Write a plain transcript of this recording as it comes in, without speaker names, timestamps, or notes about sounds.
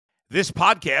This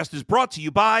podcast is brought to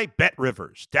you by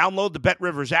BetRivers. Download the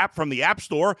BetRivers app from the App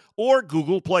Store or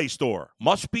Google Play Store.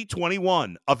 Must be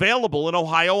 21. Available in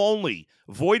Ohio only.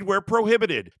 Void where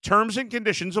prohibited. Terms and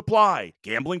conditions apply.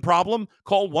 Gambling problem?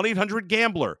 Call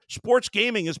 1-800-GAMBLER. Sports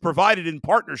gaming is provided in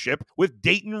partnership with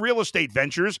Dayton Real Estate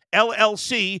Ventures,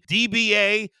 LLC,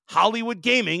 DBA, Hollywood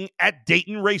Gaming at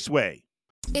Dayton Raceway.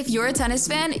 If you're a tennis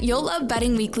fan, you'll love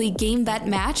Betting Weekly Game Bet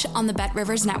Match on the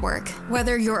BetRivers Network.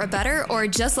 Whether you're a bettor or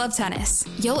just love tennis,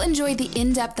 you'll enjoy the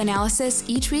in-depth analysis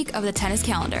each week of the tennis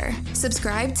calendar.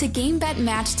 Subscribe to Game Bet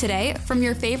Match today from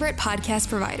your favorite podcast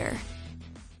provider.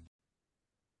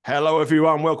 Hello,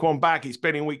 everyone. Welcome back. It's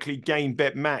Betting Weekly Game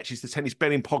Bet Match. It's the tennis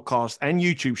betting podcast and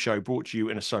YouTube show brought to you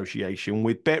in association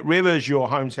with BetRivers, your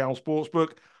hometown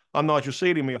sportsbook. I'm Nigel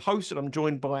Seeley, I'm your host, and I'm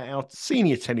joined by our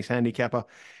senior tennis handicapper.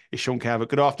 It's Sean Calvert.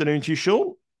 Good afternoon to you,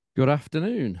 Sean. Good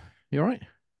afternoon. You all right?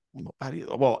 Not bad.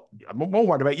 Well, I'm more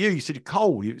worried about you. You said you're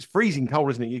cold. It's freezing cold,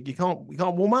 isn't it? You can't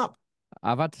warm up.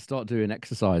 I've had to start doing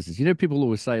exercises. You know, people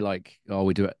always say like, "Oh,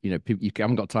 we do it." You know, people, you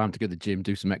haven't got time to go to the gym,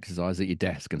 do some exercise at your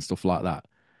desk and stuff like that.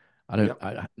 I don't.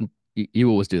 Yep. You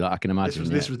always do that. I can imagine.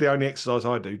 This was the only exercise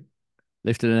I do.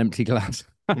 Lifting an empty glass.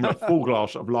 A full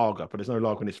glass of lager, but there's no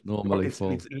lager in this. Normally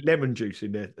full. It's lemon juice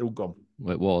in there. All gone.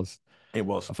 Well, it was. It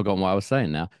was. I've forgotten what I was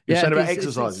saying now. You're saying about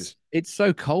exercises. It's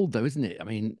so cold though, isn't it? I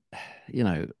mean, you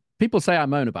know, people say I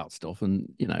moan about stuff,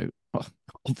 and you know,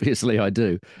 obviously I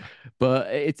do. But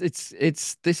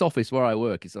it's this office where I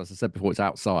work. It's, as I said before, it's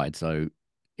outside, so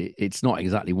it's not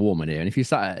exactly warm in here. And if you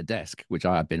sat at a desk, which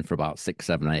I had been for about 6,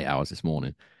 7, 8 hours this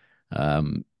morning,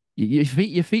 your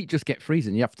feet just get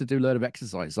freezing. You have to do a load of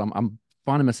exercise. I'm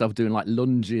finding myself doing like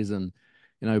lunges and,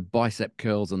 you know, bicep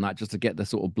curls and that just to get the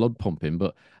sort of blood pumping.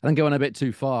 But I think going a bit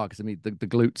too far because I mean the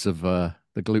glutes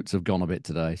have gone a bit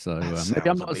today. So maybe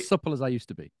I'm not as supple as I used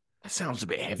to be. That sounds a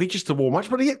bit heavy just to warm up.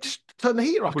 But yeah, just turn the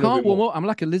heater up. I can't warm up. I'm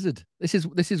like a lizard. This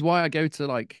is why I go to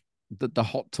like the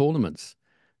hot tournaments,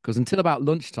 because until about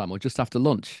lunchtime or just after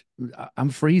lunch, I'm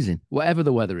freezing, whatever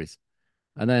the weather is.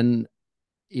 And then,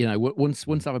 you know, once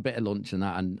I have a bit of lunch and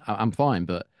that, and I'm fine.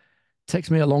 But it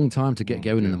takes me a long time to get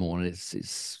going in the morning.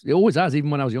 It always has, even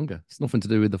when I was younger. It's nothing to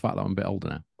do with the fact that I'm a bit older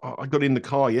now. I got in the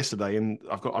car yesterday, and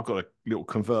I've got a little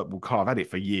convertible car. I've had it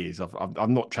for years.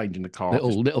 I'm not changing the car.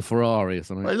 Little Ferrari or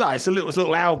something. No, it's a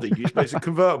little Audi. It's a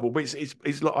convertible, but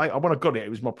it's like when I got it, it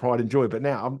was my pride and joy. But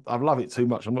now I love it too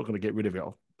much. I'm not going to get rid of it. I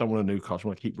don't want a new car. So I'm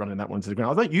going to keep running that one to the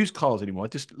ground. I don't use cars anymore.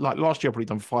 Just like last year, I probably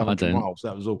done 500 miles.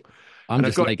 That was all. I'm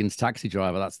just Megan's taxi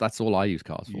driver. That's all I use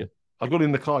cars for. Yeah. I got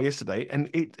in the car yesterday, and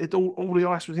it all the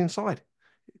ice was inside.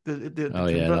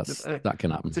 That can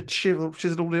happen. It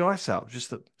chiseled all the ice out.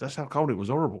 That's how cold it was.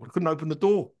 Horrible. I couldn't open the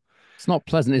door. It's not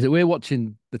pleasant, is it? We're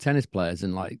watching the tennis players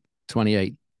in like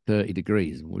 28, 30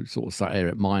 degrees, and we're sort of sat here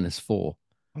at -4.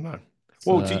 I know.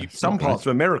 Well, some parts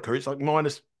of America, it's like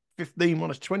 -15,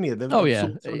 -20.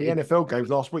 Some of the NFL games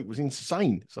last week was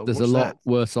insane. So there's a lot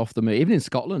worse off than me, even in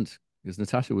Scotland, because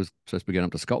Natasha was supposed to be going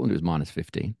up to Scotland. It was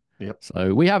 -15. Yep.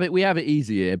 So we have it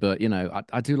easy here, but you know,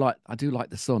 I do like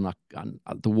the sun and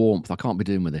the warmth. I can't be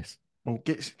doing with this. Well,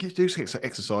 do some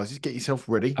exercises. Get yourself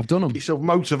ready. I've done them. Get yourself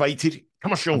motivated.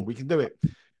 Come on, Sean, we can do it.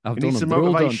 I've done them. They're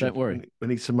all done, don't worry. We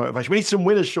need some motivation. We need some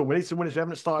winners, Sean. We need some winners. We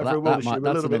haven't started very well this year. We're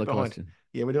a little bit behind. Question.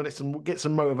 Yeah, we're doing get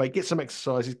some motivate, get some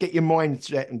exercises, get your mind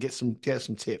set, and get some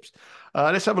tips.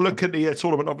 Let's have a look at the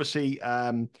tournament. Obviously,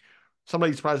 some of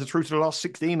these players are through to the last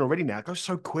 16 already now. It goes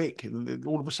so quick.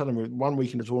 All of a sudden, we're 1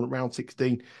 week in the tournament, round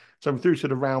 16. So we're through to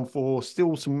the round 4.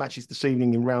 Still some matches this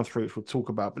evening in round 3, which we'll talk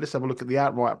about. But let's have a look at the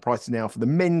outright prices now for the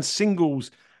men's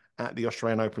singles at the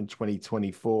Australian Open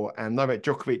 2024. And Novak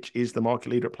Djokovic is the market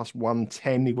leader at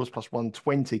 +110. He was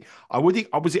 +120. I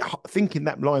was thinking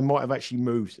that line might have actually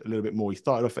moved a little bit more. He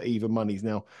started off at even money. He's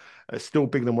now still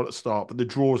bigger than what at the start. But the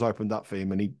draws opened up for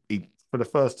him. And he for the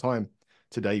first time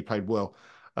today, he played well.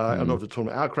 Another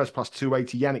tournament. Alcaraz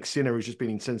 +280. Yannick Sinner, who's just been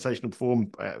in sensational form,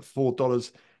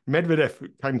 $4. Medvedev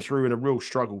came through in a real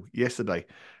struggle yesterday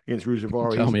against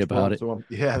Ruusuvuori. Tell me about it.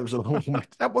 Yeah, it was a long match.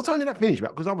 What time did that finish?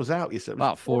 Because I was out yesterday.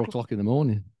 About 4 o'clock in the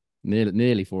morning.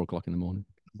 Nearly 4 o'clock in the morning.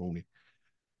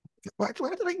 How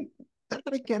do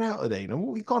they get out of there? You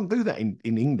know, you can't do that in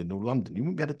England or London. You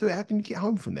wouldn't be able to do it. How can you get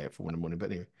home from there at 4 in the morning?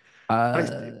 But anyway,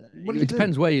 it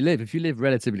depends where you live. If you live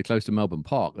relatively close to Melbourne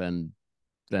Park, then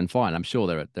fine. I'm sure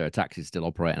there are taxis still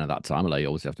operating at that time, although you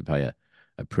always have to pay a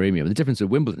premium. The difference with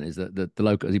Wimbledon is that the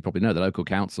local, as you probably know, the local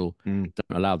council don't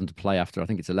allow them to play after, I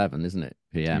think it's 11, isn't it,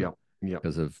 PM? Yeah.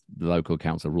 Because of the local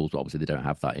council rules, but obviously they don't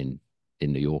have that in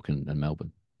New York and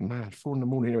Melbourne. Man, 4 in the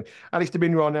morning anyway. Alex de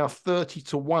Minaur now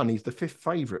 30-1. He's the 5th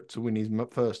favourite to win his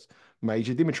first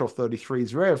major. Dimitrov 33,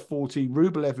 Zverev 40,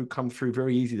 Rublev, who come through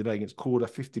very easy today against Korda,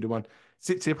 50-1.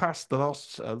 Tsitsipas, the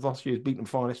last year's beaten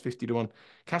finalist, 50-1.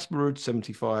 Casper Ruud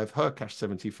 75, Hurkacz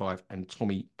 75, and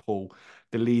Tommy Paul,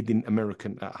 the leading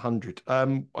American, at 100.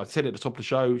 I said at the top of the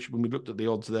show when we looked at the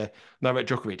odds there, Novak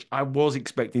Djokovic. I was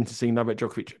expecting to see Novak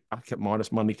Djokovic back at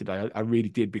minus money today. I really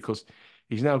did, because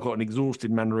he's now got an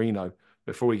exhausted Manarino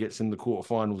before he gets in the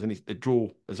quarterfinals, and the draw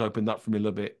has opened up for him a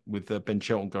little bit with Ben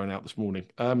Shelton going out this morning.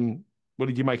 What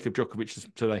did you make of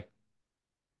Djokovic today?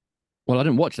 Well, I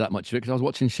didn't watch that much of it because I was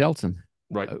watching Shelton.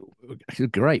 Right. It's a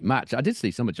great match. I did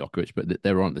see some of Djokovic, but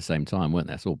they were on at the same time, weren't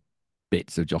they? I saw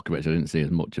bits of Djokovic. I didn't see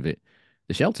as much of it.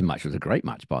 The Shelton match was a great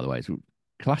match, by the way. It's a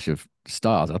clash of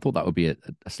stars. I thought that would be a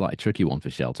slightly tricky one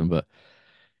for Shelton, but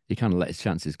he kind of let his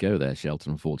chances go there,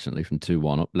 Shelton, unfortunately, from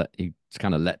 2-1 up. He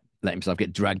kind of let himself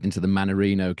get dragged into the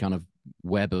Manarino kind of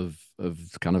web of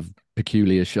kind of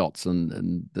peculiar shots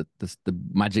and the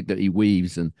magic that he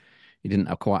weaves, and he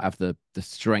didn't quite have the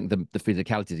strength, the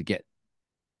physicality to get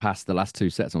past the last two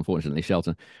sets, unfortunately,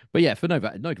 Shelton. But yeah, for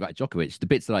Novak Djokovic, the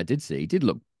bits that I did see, he did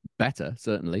look better,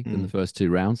 certainly, than the first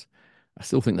two rounds. I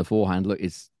still think the forehand look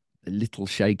is a little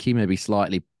shaky, maybe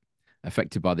slightly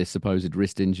affected by this supposed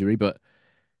wrist injury, but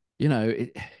you know,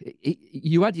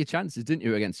 you had your chances, didn't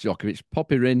you, against Djokovic?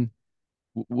 Popyrin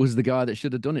was the guy that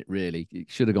should have done it, really. He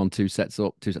should have gone 2 sets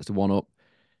up, 2-1 up.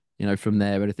 You know, from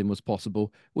there, anything was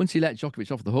possible. Once you let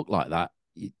Djokovic off the hook like that,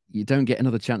 you don't get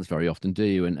another chance very often, do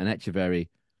you? And Echeverry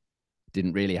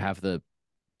didn't really have the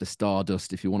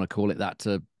stardust, if you want to call it that,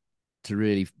 to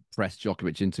really press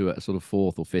Djokovic into a sort of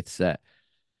fourth or fifth set.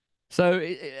 So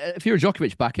if you're a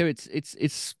Djokovic backer,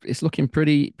 it's looking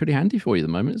pretty handy for you at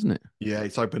the moment, isn't it? Yeah,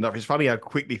 it's opened up. It's funny how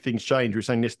quickly things change. We were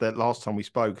saying this that last time we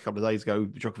spoke a couple of days ago,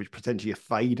 Djokovic potentially a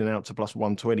fade and out to plus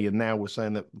 120, and now we're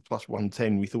saying that plus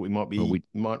 110. We thought we might be.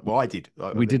 Well, I did.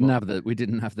 We didn't have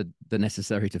the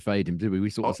necessary to fade him, did we? We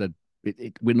sort of said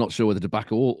we're not sure whether to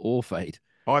back or fade.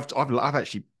 I've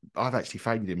actually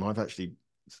faded him. I've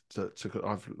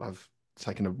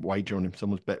taken a wager on him.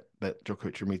 Someone's bet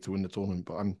Djokovic for me to win the tournament,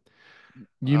 but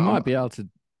you might be able to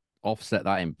offset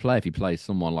that in play if he plays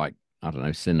someone like, I don't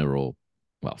know, Sinner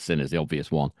Sinner's the obvious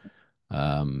one.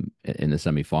 In the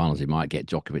semi-finals, he might get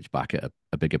Djokovic back at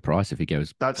a bigger price if he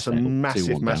goes. That's a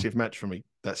massive match for me.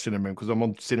 That Sinner, because I'm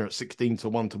on Sinner at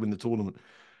 16-1 to win the tournament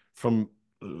from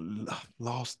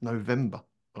last November.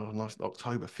 Last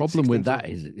October. Problem with that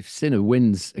is if Sinner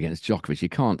wins against Djokovic, you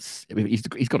can't. I mean, he's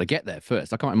got to get there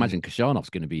first. I can't imagine Khachanov's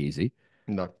going to be easy.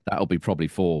 No, that'll be probably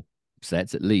 4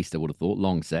 sets at least. I would have thought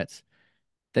long sets.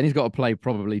 Then he's got to play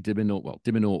probably Diminor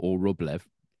or Rublev.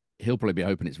 He'll probably be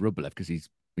hoping it's Rublev because he's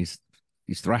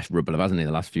thrashed Rublev, hasn't he?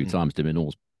 The last few times,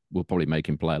 Diminor will probably make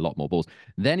him play a lot more balls.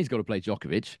 Then he's got to play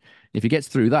Djokovic. If he gets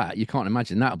through that, you can't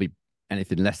imagine that'll be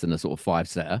anything less than a sort of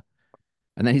 5-setter.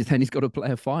 And then he's got to play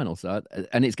a final. So,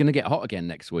 and it's going to get hot again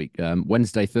next week.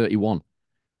 Wednesday 31,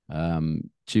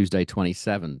 Tuesday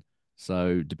 27.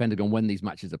 So depending on when these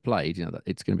matches are played, you know,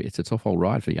 it's a tough old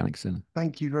ride for Jannik Sinner.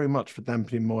 Thank you very much for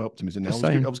dampening my optimism. I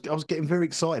was getting very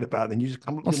excited about it, and you just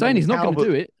come. I'm not saying he's not going to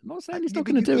do it. I'm not saying he's not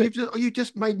going to do it. You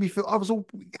just made me feel. I was all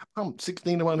pumped.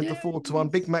 16-1 into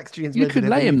 4-1. Big Max G. You could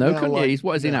lay him though, couldn't you?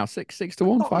 What is he now?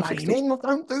 6-1, 5-6. I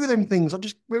don't do them things.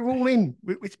 We're all in.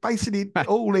 It's basically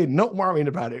all in. Not worrying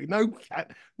about it. No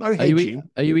hedging.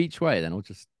 Are you each way then, or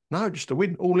just just a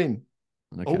win? All in.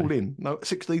 Okay. All in. No,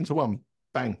 16-1.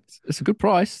 Bang. It's a good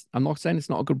price. I'm not saying it's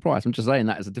not a good price. I'm just saying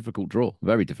that is a difficult draw.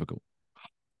 Very difficult.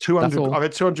 200. I've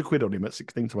had 200 quid on him at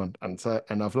 16-1,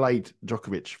 and I've laid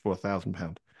Djokovic for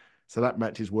 £1,000. So that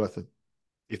match is worth it.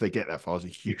 If they get that far, it's a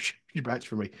huge match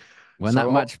for me. When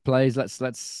that match plays,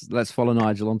 let's follow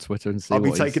Nigel on Twitter and see. I'll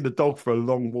be taking the dog for a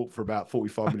long walk for about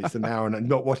 45 minutes, an hour, and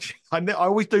not watching. I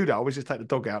always do that. I always just take the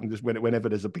dog out and just whenever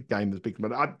there's a big game,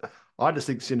 But I just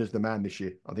think Sinner's the man this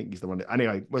year. I think he's the one.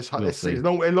 Anyway, let's see. It's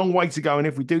a long way to go, and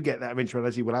if we do get that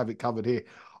eventuality, we'll have it covered here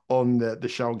on the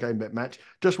Sean Game Bet match.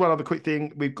 Just one other quick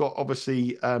thing. We've got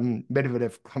obviously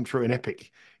Medvedev come through an epic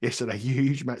yesterday.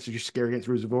 Huge match, just scary against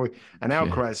Ruusuvuori, and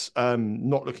Alcaraz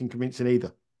not looking convincing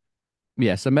either.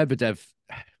 Yeah, so Medvedev,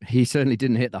 he certainly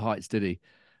didn't hit the heights, did he?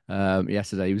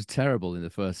 Yesterday, he was terrible in the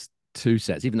first 2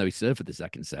 sets, even though he served for the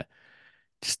second set.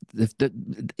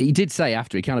 He did say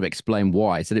after, he kind of explained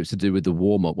why. He said it was to do with the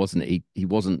warm-up, wasn't it? He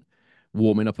wasn't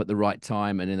warming up at the right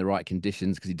time and in the right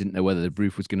conditions because he didn't know whether the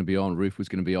roof was going to be on, roof was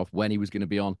going to be off, when he was going to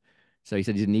be on. So he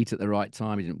said he didn't eat at the right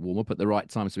time, he didn't warm up at the right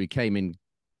time, so he came in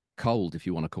cold, if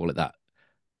you want to call it that,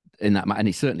 in that match. And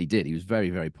he certainly did. He was very,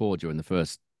 very poor during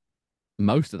the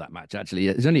most of that match, actually.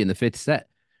 It was only in the 5th set,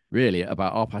 really, at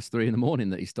about 3:30 in the morning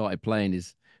that he started playing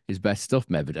his best stuff,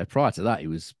 Medvedev. Prior to that, he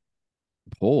was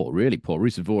Poor, really poor.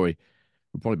 Rusevori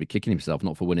would probably be kicking himself for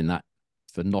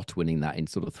not winning that in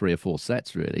sort of 3 or 4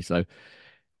 sets, really. So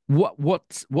what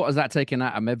has that taken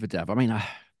out of Medvedev? I mean,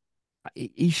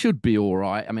 he should be all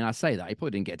right. I mean, I say that he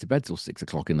probably didn't get to bed till 6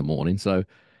 o'clock in the morning, so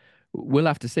we'll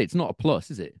have to see. It's not a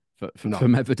plus, is it, for No,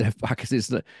 Medvedev back? Because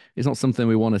it's not something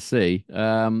we want to see.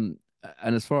 And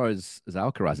as far as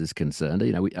Alcaraz is concerned,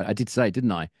 I did say,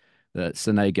 didn't I, that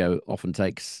Sonego often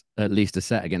takes at least a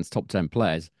set against top 10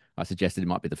 players. I suggested it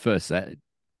might be the first set.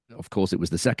 Of course, it was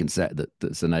the second set that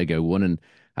Sonego won and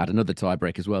had another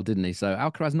tiebreak as well, didn't he? So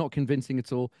Alcaraz not convincing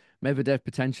at all. Medvedev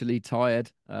potentially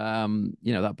tired.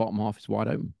 That bottom half is wide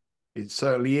open. it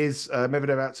certainly is.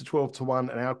 Medvedev out to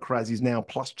 12-1, and Alcaraz is now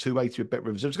plus 280 with Bet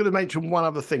Rivers. I was going to mention one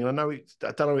other thing, and I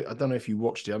don't know if you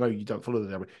watched it. I know you don't follow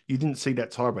the. You didn't see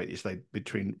that tiebreak yesterday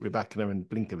between Rybakina and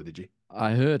Blinkova, did you?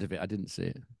 I heard of it. I didn't see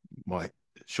it. Mike,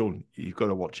 Sean, you've got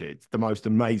to watch it. It's the most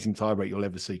amazing tiebreak you'll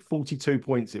ever see. 42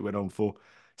 points it went on for,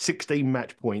 16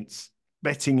 match points.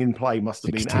 Betting in play must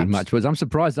have been 16 match points. I'm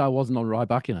surprised I wasn't on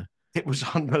Rybakina. It was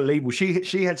unbelievable.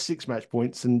 She had 6 match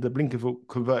points, and the Blinkova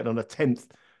converted on a 10th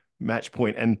match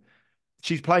point. And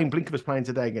Blinkova's playing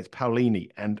today against Paolini,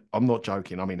 and I'm not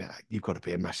joking. I mean, you've got to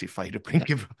be a massive fan of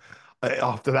Blinkova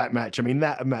after that match. I mean,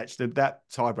 that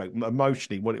tiebreak,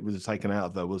 emotionally, what it was taken out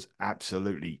of her was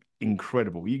absolutely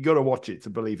incredible. You got to watch it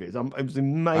to believe it. It was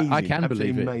amazing. I can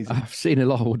believe it. Amazing. I've seen a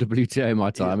lot of WTA in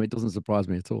my time. Yeah. It doesn't surprise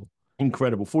me at all.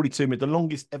 Incredible. 42 minutes, the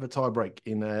longest ever tiebreak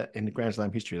in the Grand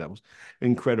Slam history. That was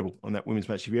incredible on that women's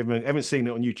match. If you haven't seen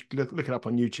it on YouTube, look it up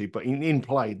on YouTube. But in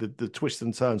play, the twists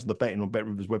and turns and the betting on Bet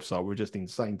Rivers' website were just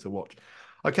insane to watch.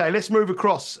 Okay, let's move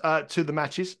across to the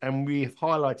matches, and we have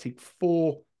highlighted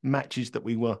 4 matches that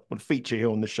we want to feature here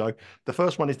on the show. The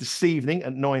first one is this evening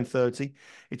at 9:30.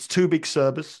 It's 2 big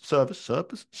servers,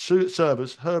 Hubert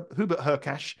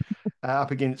Hurkacz up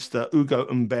against Ugo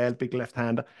Humbert, big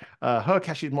left-hander.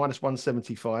 Hurkacz is minus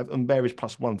 175. Humbert is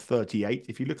plus 138.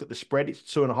 If you look at the spread, it's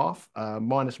 2.5,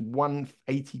 minus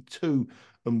 182.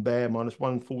 Humbert minus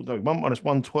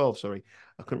 112. Sorry,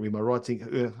 I couldn't read my writing.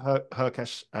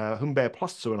 Hurkacz, Humbert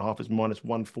plus 2.5 is minus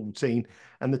 114,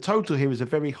 and the total here is a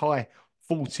very high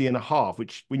 40.5,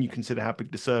 which, when you consider how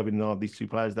big the serving are, these 2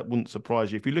 players, that wouldn't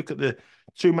surprise you. If you look at the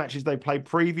 2 matches they played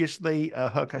previously,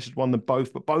 Hurkacz has won them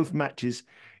both, but both matches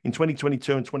in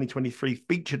 2022 and 2023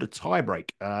 featured a tiebreak.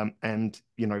 And,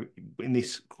 in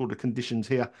this sort of conditions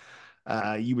here,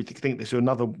 you would think this is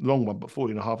another long one, but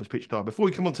 40.5 is pitch dark. Before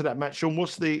we come on to that match, Sean,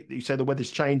 you say the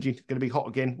weather's changing, it's going to be hot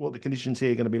again. What are the conditions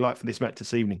here going to be like for this match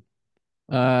this evening?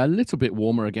 A little bit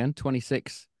warmer again,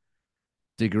 26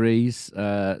 degrees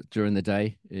during the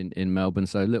day in Melbourne,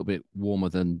 so a little bit warmer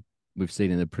than we've seen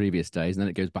in the previous days, and then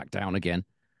it goes back down again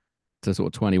to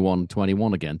sort of 21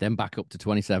 again, then back up to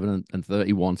 27 and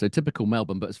 31. So typical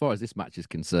Melbourne. But as far as this match is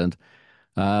concerned,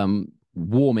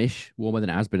 warmish, warmer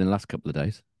than it has been in the last couple of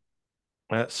days.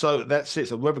 So that's it.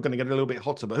 So we're going to get a little bit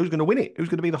hotter, but who's going to win it? Who's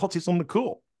going to be the hottest on the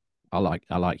court? I like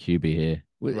Hubie here.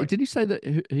 Right. Did you say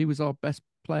that he was our best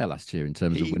player last year in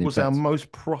terms of winning? He was our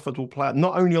most profitable player,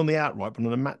 not only on the outright, but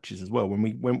on the matches as well. When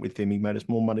we went with him, he made us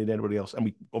more money than anybody else. And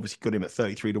we obviously got him at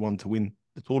 33-1 to win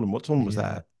the tournament. What tournament was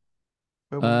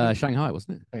that? Shanghai,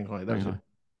 wasn't it? Shanghai, that was it.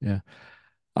 Yeah.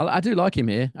 I do like him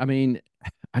here. I mean,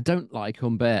 I don't like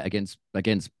Humbert against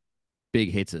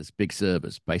big hitters, big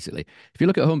servers, basically. If you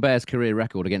look at Humbert's career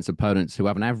record against opponents who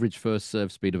have an average first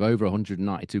serve speed of over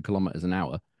 192 kilometers an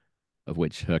hour, of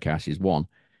which Hurkacz is one,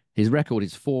 his record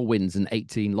is 4 wins and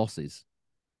 18 losses,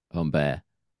 Humbert,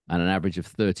 and an average of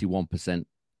 31%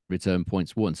 return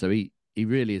points won. So he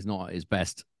really is not at his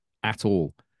best at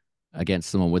all against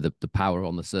someone with the power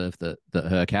on the serve that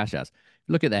Hurkacz has.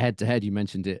 Look at the head-to-head. You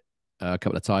mentioned it, a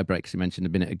couple of tie breaks you mentioned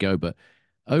a minute ago, but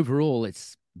overall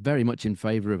it's very much in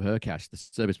favor of Hurkacz. The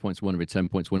service points won and return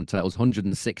points won totals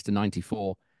 106 to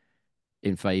 94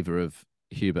 in favor of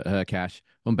Hubert Hurkacz.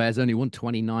 Humbert's only won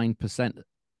 29%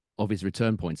 of his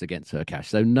return points against Hurkacz,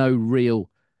 so no real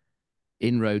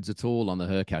inroads at all on the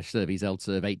Hurkacz serve. He's held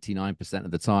serve 89%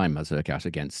 of the time as Hurkacz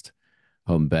against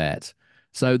Humbert.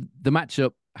 So the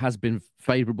matchup has been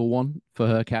favourable one for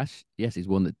Hurkacz. Yes, he's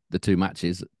won the 2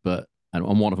 matches, and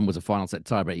one of them was a final set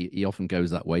tiebreak. He often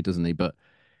goes that way, doesn't he? But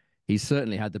he's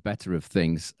certainly had the better of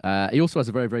things. He also has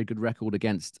a very, very good record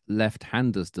against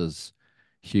left-handers, does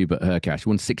Hubert Hurkacz.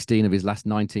 Won 16 of his last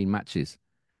 19 matches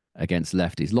against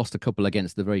lefties. Lost a couple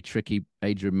against the very tricky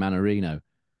Adrian Mannarino.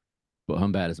 But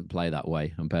Humbert doesn't play that way.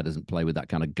 Humbert doesn't play with that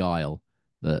kind of guile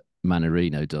that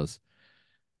Mannarino does.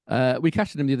 We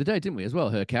cashed him the other day, didn't we, as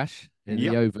well, Hurkacz, in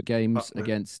the over games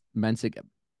against Mensik.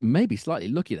 Maybe slightly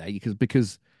lucky there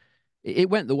because it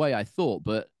went the way I thought,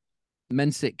 but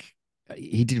Mensik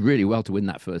he did really well to win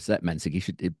that first set, Mensik. He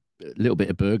should a little bit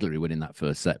of burglary winning that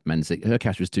first set, Mensik.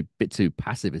 Hurkacz was a bit too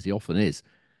passive, as he often is,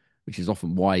 which is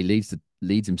often why he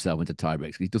leads himself into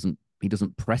tiebreaks. He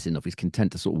doesn't press enough. He's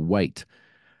content to sort of wait.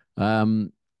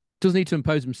 Does need to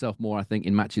impose himself more, I think,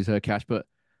 in matches, Hurkacz, but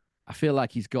I feel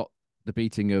like he's got the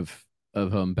beating of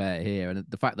Humbert here, and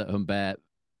the fact that Humbert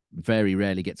very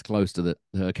rarely gets close to the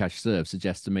Hurkacz serve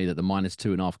suggests to me that the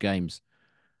 -2.5 games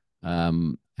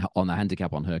on the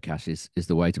handicap on Hurkacz is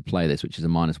the way to play this, which is a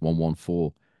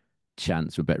 -114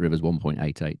 chance with Bet Rivers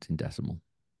 1.88 in decimal.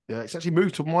 Yeah, it's actually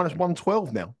moved to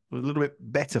 -112 now. A little bit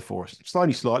better for us. It's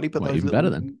only slightly, but Well, those even better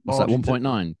then. What's that,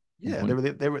 1.9? Yeah,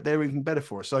 they're even better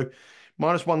for us. So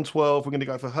 -112, we're going to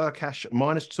go for Hurkacz,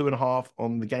 -2.5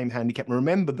 on the game handicap. And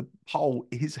remember, the poll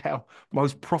is our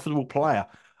most profitable player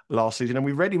last season, and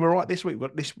we read him right this week.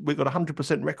 We've got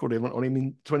 100% record on him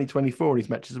in 2024 in his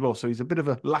matches as well. So he's a bit of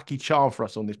a lucky charm for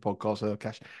us on this podcast,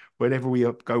 Hurkacz. Whenever we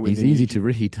go with him, he's easy to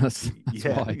read. That's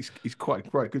why. He's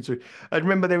quite good. So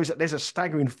remember, there's a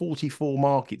staggering 44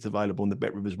 markets available on the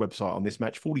Bet Rivers website on this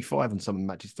match. 45 on some of the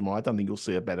matches tomorrow. I don't think you'll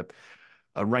see a better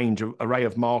array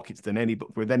of markets than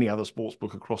with any other sports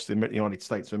book across the United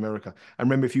States of America. And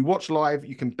remember, if you watch live,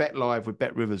 you can bet live with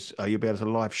Bet Rivers. You'll be able to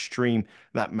live stream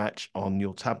that match on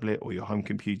your tablet or your home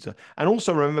computer. And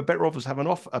also remember, Bet Rivers have an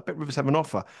offer.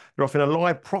 They're offering a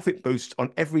live profit boost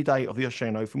on every day of the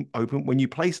Australian Open. When you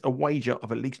place a wager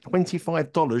of at least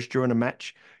 $25 during a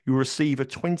match, you'll receive a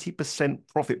 20%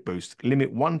 profit boost.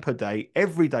 Limit 1 per day,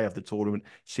 every day of the tournament.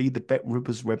 See the Bet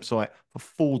Rivers website for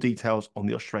full details on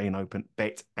the Australian Open.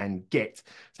 Bet and get.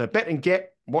 So bet and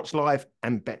get, watch live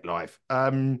and bet live.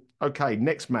 Okay,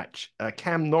 next match.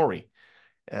 Cam Norrie.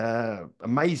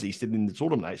 Amazing still in the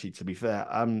tournament, actually, to be fair.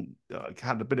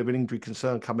 Had a bit of an injury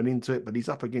concern coming into it, but he's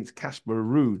up against Casper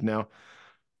Ruud. Now,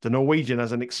 the Norwegian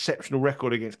has an exceptional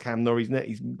record against Cam Norrie.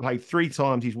 He's played 3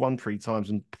 times, he's won 3 times,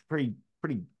 and pretty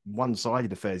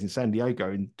one-sided affairs in San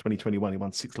Diego in 2021. He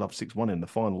won 6-love, 6-1 in the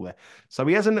final there. So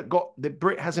the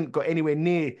Brit hasn't got anywhere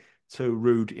near to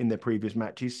Ruud in their previous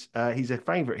matches. He's a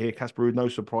favourite here, Casper Ruud. No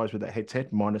surprise with that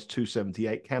head-to-head,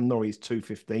 -278. Cam Norrie is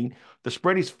 215. The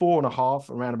spread is 4.5,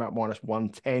 around about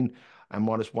 -110 and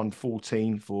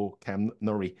 -114 for Cam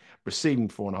Norrie, receiving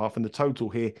 4.5. And the total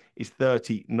here is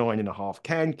 39.5.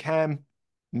 Can Cam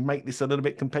make this a little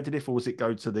bit competitive, or does it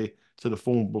go to the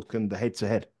form book and the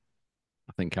head-to-head?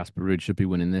 I think Casper Ruud should be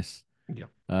winning this. Yeah.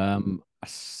 I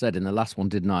said in the last one,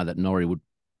 didn't I, that Norrie would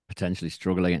potentially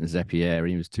struggle against Zepierre.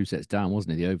 He was 2 sets down,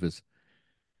 wasn't he? The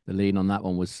lead on that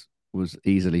one was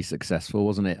easily successful,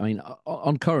 wasn't it? I mean,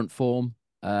 on current form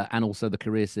and also the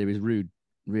career series, Ruud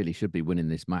really should be winning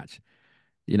this match.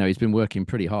 You know, he's been working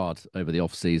pretty hard over the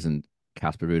off-season,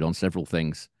 Casper Ruud, on several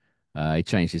things. He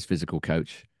changed his physical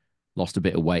coach, lost a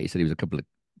bit of weight. He said he was a couple of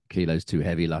kilos too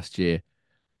heavy last year.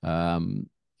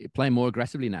 Playing more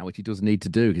aggressively now, which he does need to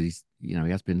do because he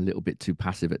has been a little bit too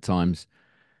passive at times,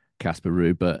 Casper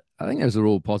Ruud. But I think those are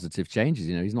all positive changes.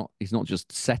 You know, he's not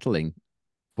just settling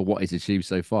for what he's achieved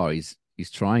so far. He's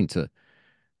trying to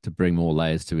bring more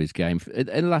layers to his game. In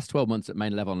the last 12 months at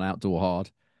main level and outdoor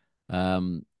hard,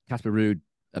 Casper Ruud,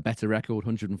 a better record,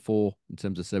 104 in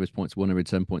terms of service points won and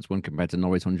return points won compared to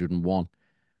Norwich 101.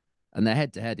 And their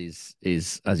head-to-head is,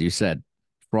 as you said,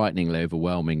 frighteningly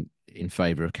overwhelming in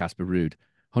favour of Casper Ruud.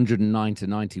 109 to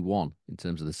 91 in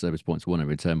terms of the service points won and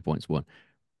return points won.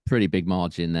 Pretty big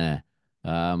margin there.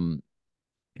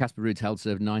 Casper Ruud's held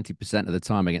serve 90% of the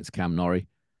time against Cam Norrie,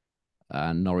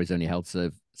 and Norrie's only held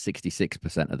serve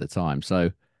 66% of the time.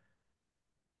 So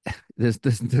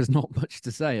there's not much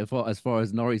to say as far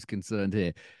as Norrie's concerned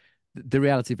here. The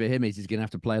reality for him is he's going to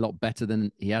have to play a lot better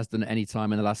than he has done at any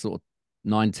time in the last sort of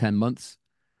 9-10 months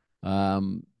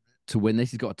to win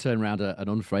this. He's got to turn around an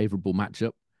unfavourable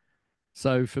matchup.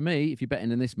 So for me, if you're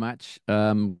betting in this match,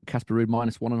 Casper Ruud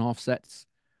 -1.5 sets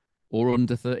or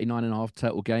under 39.5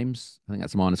 total games, I think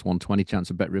that's a -120 chance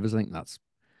of Bet Rivers. I think that's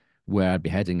where I'd be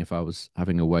heading if I was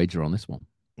having a wager on this one.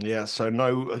 Yeah, so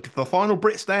no, the final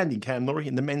Brit standing, Cam Norrie,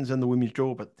 in the men's and the women's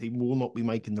draw, but he will not be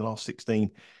making the last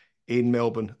 16 in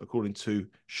Melbourne, according to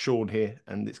Sean here.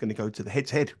 And it's going to go to the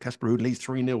head-to-head. Casper Ruud leads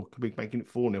 3-0, could be making it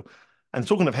 4-0. And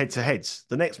talking of head-to-heads,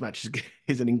 the next match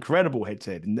is an incredible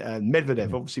head-to-head. And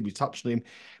Medvedev, obviously, we touched on him,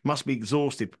 must be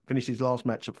exhausted. Finished his last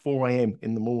match at 4 a.m.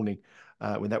 in the morning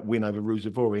with that win over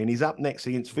Ruusuvuori. And he's up next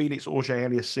against Felix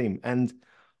Auger-Aliassime. And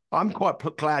I'm quite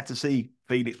glad to see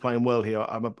Felix playing well here.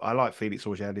 I like Felix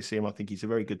Auger-Aliassime. I think he's a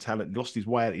very good talent. He lost his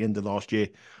way at the end of last year,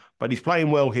 But he's playing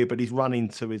well here, but he's run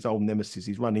into his old nemesis.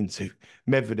 He's run into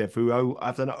Medvedev, who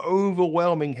after an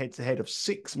overwhelming head-to-head of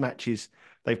 6 matches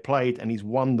they've played, and he's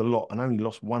won the lot and only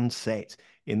lost 1 set.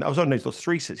 He's lost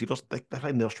 3 sets. They played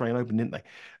in the Australian Open, didn't they?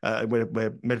 Where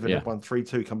Medvedev won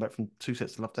 3-2, come back from 2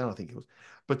 sets to love down, I think it was.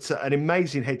 But an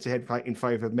amazing head-to-head fight in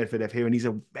favour of Medvedev here, and he's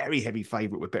a very heavy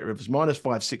favourite with Bet Rivers. Minus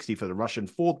 560 for the Russian,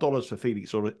 $4 for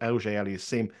Felix or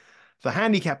Auger-Aliassime. The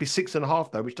handicap is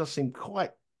 6.5 though, which does seem quite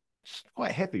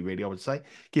heavy, really, I would say,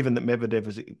 given that Medvedev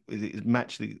has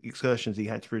matched the excursions he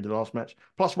had through the last match.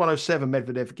 Plus 107,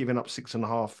 Medvedev giving up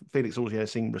 6.5. Felix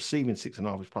Auger-Aliassime receiving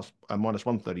 6.5 is plus minus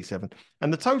 137.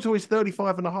 And the total is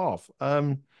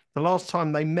 35.5. The last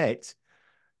time they met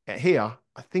here,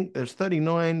 I think there's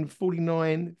 39,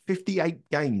 49, 58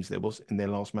 games there was in their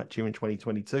last match here in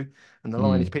 2022. And the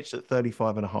line is pitched at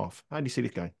 35.5. How do you see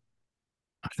this going?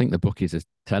 I think the bookies are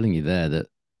telling you there that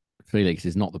Felix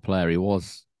is not the player he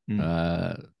was,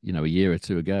 a year or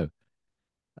 2 ago.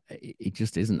 He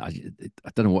just isn't. I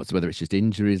don't know whether it's just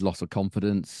injuries, loss of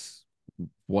confidence,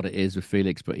 what it is with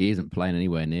Felix, but he isn't playing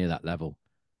anywhere near that level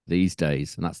these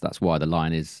days, and that's why the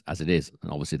line is as it is,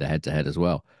 and obviously the head-to-head as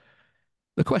well.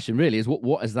 The question really is,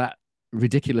 what has that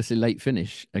ridiculously late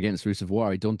finish against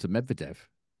Ruusuvuori done to Medvedev?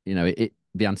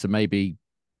 The answer may be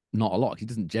not a lot. He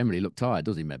doesn't generally look tired,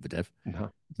 does he, Medvedev?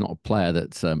 No. He's not a player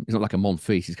that's he's not like a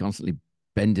Monfils. He's constantly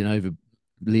bending over,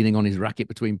 leaning on his racket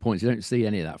between points. You don't see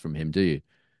any of that from him, do you,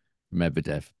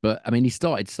 Medvedev? But I mean, he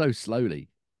started so slowly,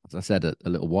 as I said a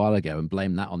little while ago, and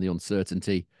blamed that on the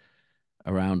uncertainty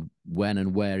around when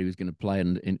and where he was going to play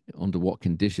and under what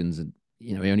conditions. And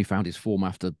he only found his form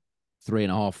after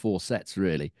 3.5, 4 sets.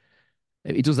 Really,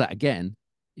 if he does that again,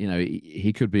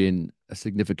 he could be in a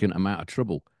significant amount of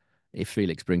trouble if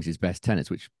Felix brings his best tennis,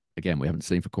 which again we haven't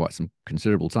seen for quite some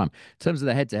considerable time. In terms of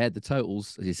the head-to-head, the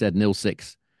totals, as you said,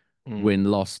 0-6,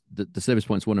 win-loss. The service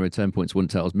points won and return points won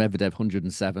totals. Medvedev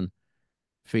 107,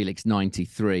 Felix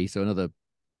 93. So another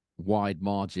wide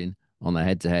margin on the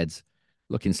head-to-heads.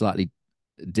 Looking slightly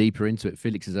deeper into it,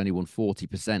 Felix has only won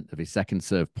 40% of his second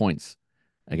serve points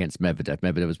against Medvedev.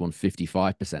 Medvedev has won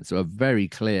 55%. So a very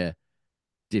clear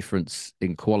difference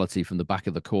in quality from the back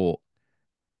of the court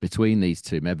between these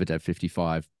two. Medvedev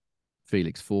 55,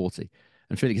 Felix 40.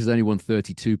 And Felix has only won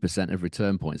 32% of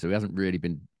return points, so he hasn't really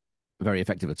been very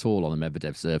effective at all on the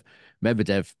Medvedev serve.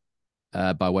 Medvedev,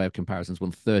 by way of comparisons,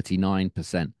 won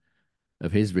 39%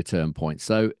 of his return points.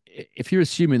 So if you're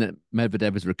assuming that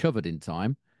Medvedev has recovered in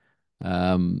time,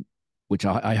 which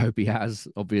I hope he has,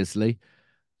 obviously,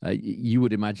 you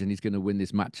would imagine he's going to win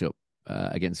this matchup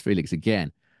against Felix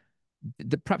again.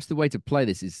 Perhaps the way to play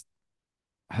this is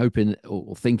hoping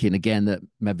or thinking again that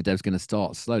Medvedev's going to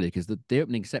start slowly, because the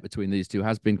opening set between these two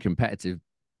has been competitive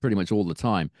pretty much all the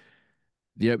time.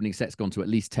 The opening set's gone to at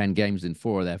least 10 games in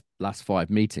 4 of their last 5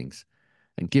 meetings.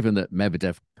 And given that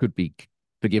Medvedev could be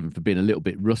forgiven for being a little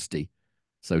bit rusty,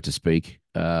 so to speak,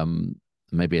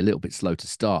 maybe a little bit slow to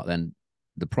start, then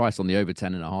the price on the over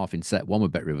 10.5 in set 1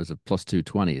 with Bet Rivers of plus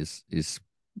 220 is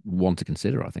one to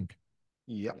consider, I think.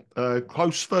 Yeah,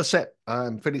 close first set.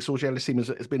 Felix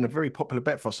Auger-Aliassime has been a very popular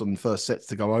bet for us on the first sets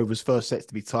to go overs, first sets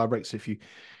to be tie breaks. So if you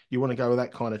want to go with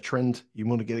that kind of trend, you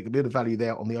want to get a bit of value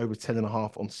there on the over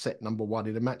 10.5 on set number 1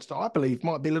 in a match that I believe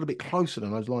might be a little bit closer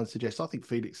than those lines suggest. I think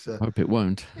Felix. Hope it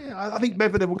won't. Yeah, I think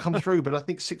Medvedev will come through, but I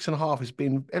think 6.5 has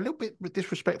been a little bit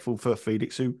disrespectful for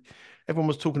Felix, who everyone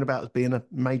was talking about as being a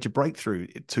major breakthrough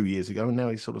 2 years ago, and now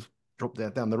he's sort of dropped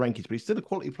down the rankings, but he's still a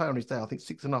quality player on his day. I think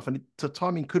 6.5, and the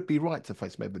timing could be right to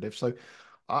face Medvedev. So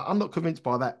I'm not convinced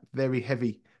by that very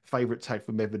heavy favourite tag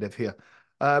for Medvedev here.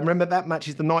 Remember, that match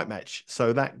is the night match.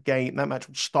 So that match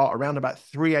will start around about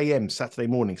 3 a.m. Saturday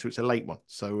morning. So it's a late one.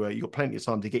 So you've got plenty of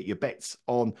time to get your bets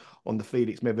on the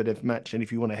Felix Medvedev match. And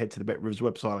if you want to head to the Bet Rivers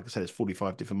website, like I said, there's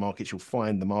 45 different markets. You'll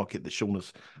find the market that Sean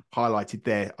has highlighted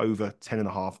there, over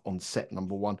 10.5 on set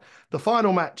number 1. The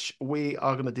final match we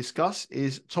are going to discuss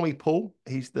is Tommy Paul.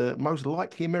 He's the most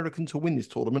likely American to win this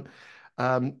tournament.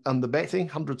 And the betting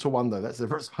 100-1 though, that's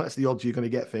the odds you're going to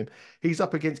get for him. He's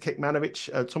up against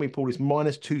Kekmanovic. Tommy Paul is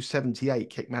minus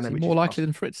 278. Kekmanovic more likely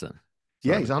than Fritz then?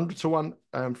 Yeah, he's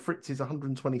 100-1. Fritz is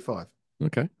 125.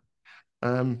 Okay.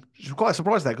 Quite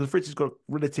surprised at that, because Fritz has got a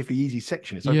relatively easy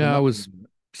section. I was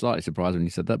slightly surprised when you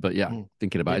said that, but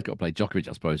thinking about it, he's got to play Djokovic,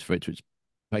 I suppose, Fritz, which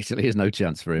basically is no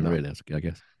chance for him, really, I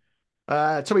guess.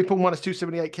 Tommy Paul minus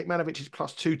 278, Kekmanovic is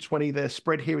plus 220. Their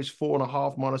spread here is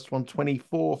 4.5, minus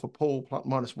 124 for Paul,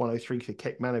 minus 103 for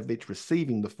Kekmanovic,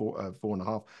 receiving the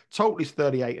 4.5. Total is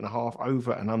 38.5,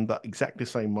 over and under, exactly the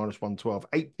same, minus 112.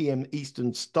 8 p.m.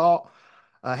 Eastern start.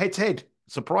 Head to head,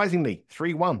 surprisingly,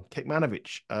 3-1,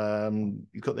 Kekmanovic.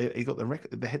 He's got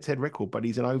the head-to-head record, but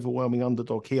he's an overwhelming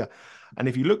underdog here. And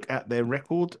if you look at their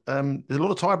record, there's a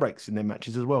lot of tie breaks in their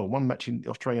matches as well. One match in the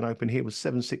Australian Open here was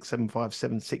 7-6, 7-5,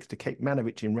 7-6 to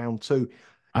Kekmanovic in round 2.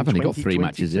 I've only got 3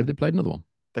 matches. Have they played another one?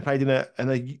 They played in a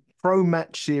pro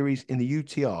match series in the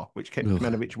UTR, which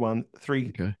Kekmanovic won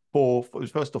 3-4. It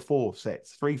was first of 4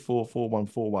 sets, 3-4, 4-1,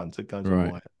 4-1. So it goes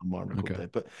on my record there.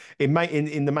 But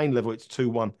in the main level, it's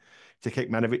 2-1 to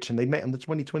Kekmanovic, and they met on the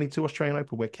 2022 Australian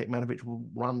Open, where Kekmanovic will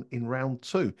run in round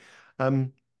 2.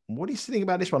 What do you think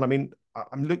about this one? I mean,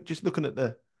 I'm just looking at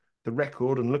the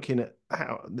record and looking at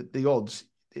how the odds.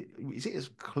 Is it as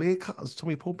clear cut as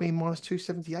Tommy Paul being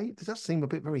 -278? Does that seem a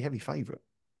bit very heavy favourite?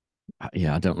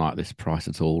 Yeah, I don't like this price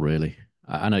at all, really.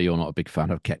 I know you're not a big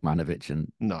fan of Kekmanovic,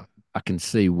 and no, I can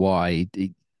see why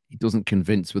he doesn't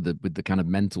convince with the kind of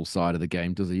mental side of the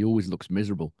game, does he? He always looks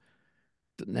miserable.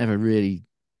 Never really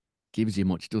gives you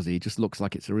much, does he? He just looks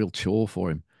like it's a real chore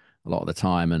for him a lot of the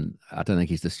time, and I don't think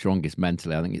he's the strongest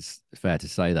mentally. I think it's fair to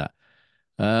say that.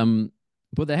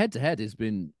 But the head-to-head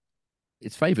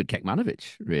it's favoured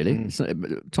Kekmanovic, really.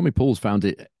 Tommy Paul's found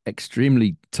it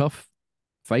extremely tough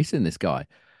facing this guy.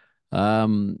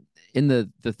 In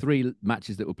the 3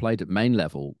 matches that were played at main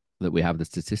level that we have the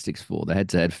statistics for, the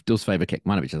head-to-head does favour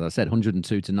Kekmanovic, as I said,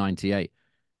 102 to 98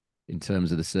 in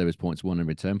terms of the service points won and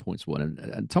return points won.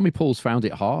 And Tommy Paul's found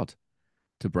it hard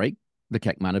to break the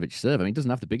Kekmanovic serve. I mean, he doesn't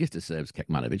have the biggest of serves,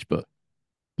 Kekmanovic, but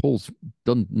Paul's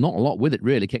done not a lot with it,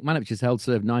 really. Kekmanovic has held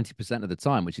serve 90% of the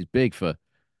time, which is big for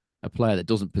a player that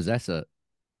doesn't possess a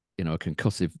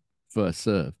concussive first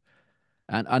serve.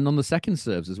 And on the second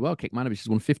serves as well, Kekmanovic has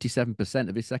won 57%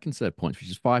 of his second serve points, which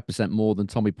is 5% more than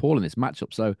Tommy Paul in this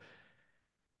matchup. So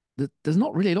there's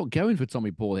not really a lot going for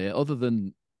Tommy Paul here, other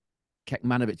than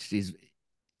Kekmanovic he's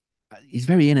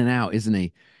very in and out, isn't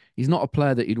he? He's not a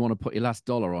player that you'd want to put your last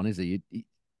dollar on, is he?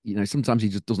 Sometimes he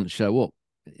just doesn't show up.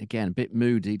 Again, a bit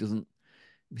moody.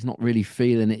 He's not really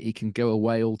feeling it. He can go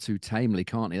away all too tamely,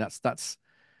 can't he? That's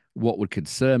what would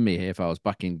concern me here if I was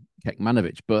backing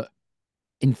Kekmanovic. But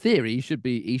in theory, he should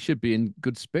be in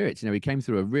good spirits. He came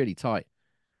through a really tight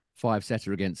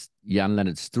 5-setter against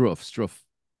Jan-Lennard Struff. Struff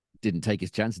didn't take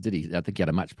his chances, did he? I think he had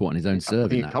a match point on his own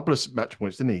serve. A couple of match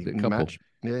points, didn't he? A couple. Match.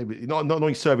 Yeah, but not on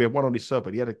his serve. He had one on his serve,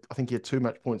 but I think he had 2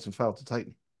 match points and failed to take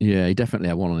them. Yeah, he definitely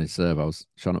had one on his serve. I was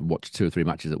trying to watch 2 or 3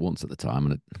 matches at once at the time,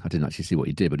 and I didn't actually see what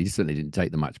he did, but he certainly didn't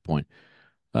take the match point.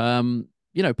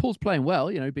 Paul's playing well.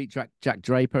 He beat Jack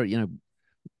Draper.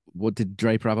 What did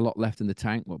Draper have a lot left in the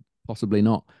tank? Well, possibly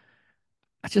not.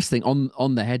 I just think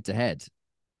on the head-to-head,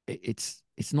 it's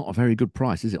not a very good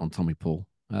price, is it, on Tommy Paul?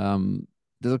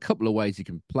 There's a couple of ways you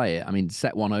can play it. I mean,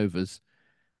 set 1 overs,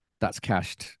 that's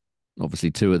cashed.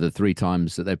 Obviously, 2 of the 3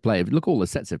 times that they've played. Look, all the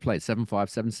sets they've played: 7-5,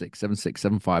 7-6,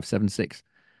 7-6, 7-5, 7-6.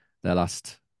 Their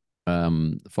last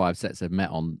 5 sets they've met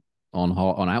on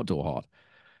outdoor hard.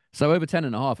 So over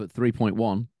 10.5 at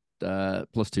 3.1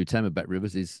 plus 210 with Bet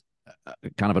Rivers is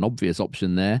kind of an obvious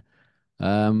option there.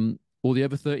 Or the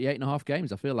over 38.5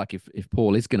 games. I feel like if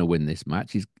Paul is going to win this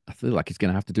match, I feel like he's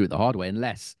going to have to do it the hard way,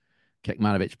 unless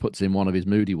Kekmanovic puts in one of his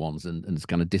moody ones and just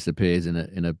kind of disappears in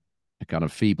a kind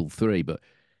of feeble 3. But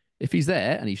if he's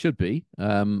there, and he should be,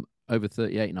 over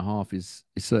 38.5 is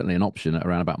certainly an option at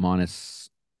around about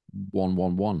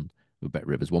 -111 with Bet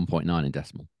Rivers, 1.9 in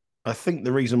decimal. I think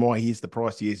the reason why he's the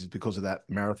price he is because of that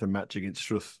marathon match against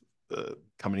Struff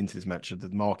coming into this match. The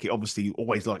market obviously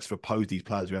always likes to oppose these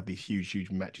players who have these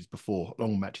huge matches before,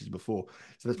 long matches before.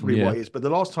 So that's probably why it is. But the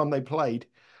last time they played,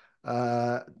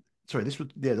 this was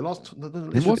the last.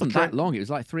 It wasn't that long. It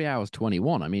was like 3 hours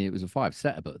 21. I mean, it was a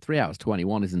 5-setter, but 3 hours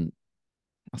 21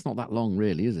 that's not that long,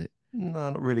 really, is it?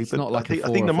 No, not really. It's but not like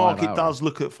I think the market does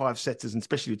look at 5-setters, and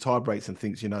especially tie breaks, and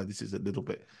thinks, this is a little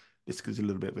bit. This is a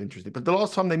little bit of interesting. But the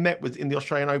last time they met was in the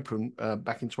Australian Open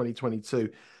back in 2022.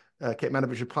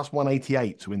 Kekmanovic had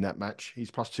 +188 to win that match.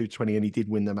 He's +220, and he did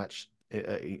win the match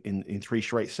in 3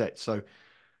 straight sets. So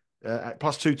at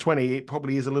 +220, it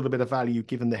probably is a little bit of value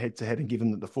given the head-to-head and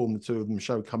given that the form the 2 of them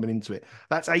show coming into it.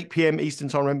 That's 8 p.m. Eastern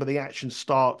time. Remember, the action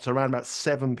starts around about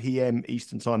 7 p.m.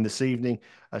 Eastern time this evening.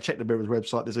 Check the Bearers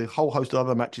website. There's a whole host of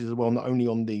other matches as well, not only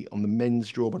on the men's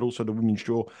draw, but also the women's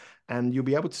draw. And you'll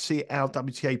be able to see our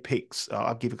WTA picks.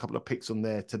 I'll give a couple of picks on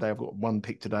there today. I've got one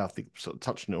pick today. I think sort of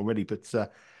touched on it already, but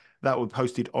that will be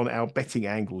posted on our betting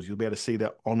angles. You'll be able to see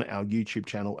that on our YouTube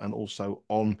channel and also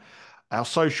on our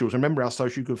socials. Remember our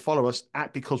socials. You can follow us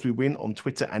at Because We Win on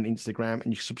Twitter and Instagram,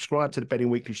 and you subscribe to the Betting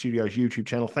Weekly Studios YouTube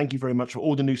channel. Thank you very much for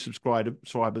all the new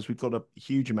subscribers. We've got a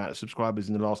huge amount of subscribers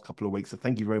in the last couple of weeks, so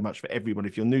thank you very much for everyone.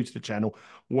 If you're new to the channel,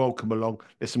 welcome along.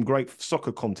 There's some great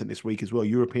soccer content this week as well.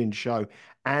 European show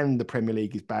and the Premier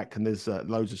League is back, and there's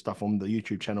loads of stuff on the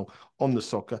YouTube channel on the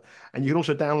soccer. And you can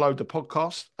also download the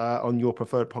podcast on your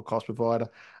preferred podcast provider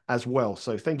as well.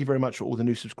 So thank you very much for all the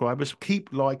new subscribers.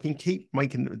 Keep liking, keep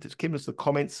giving us the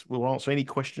comments. We'll answer any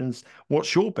questions.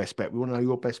 What's your best bet? We want to know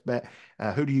your best bet.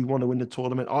 Who do you want to win the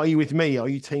tournament? Are you with me? Are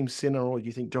you Team Sinner, or do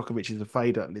you think Djokovic is a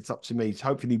fader? It's up to me.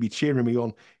 Hopefully, you'll be cheering me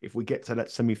on if we get to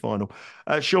that semi-final.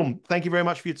 Sean, thank you very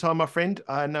much for your time, my friend.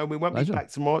 I know we won't be back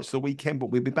tomorrow. It's the weekend, but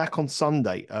we'll be back on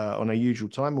Sunday on our usual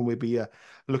time, and we'll be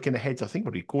looking ahead. I think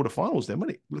we'll be quarterfinals then,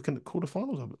 won't it? Looking at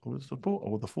quarterfinals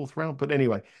or the fourth round. But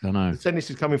anyway, I know. The tennis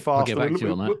is coming fast.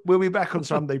 We'll be back on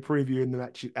Sunday previewing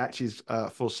the matches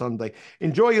for Sunday.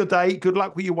 Enjoy your day. Good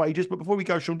luck with your wagers. But before we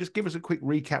go, Sean, just give us a quick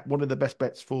recap. What are the best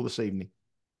bets for this evening?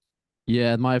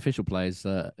 Yeah, my official play is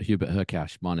Hubert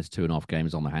Hurkacz -2.5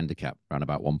 games on the handicap, around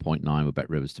about 1.9 with Bet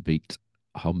Rivers to beat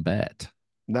Humbert.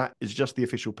 That is just the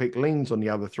official pick. Leans on the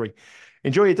other three.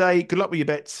 Enjoy your day. Good luck with your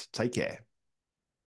bets. Take care.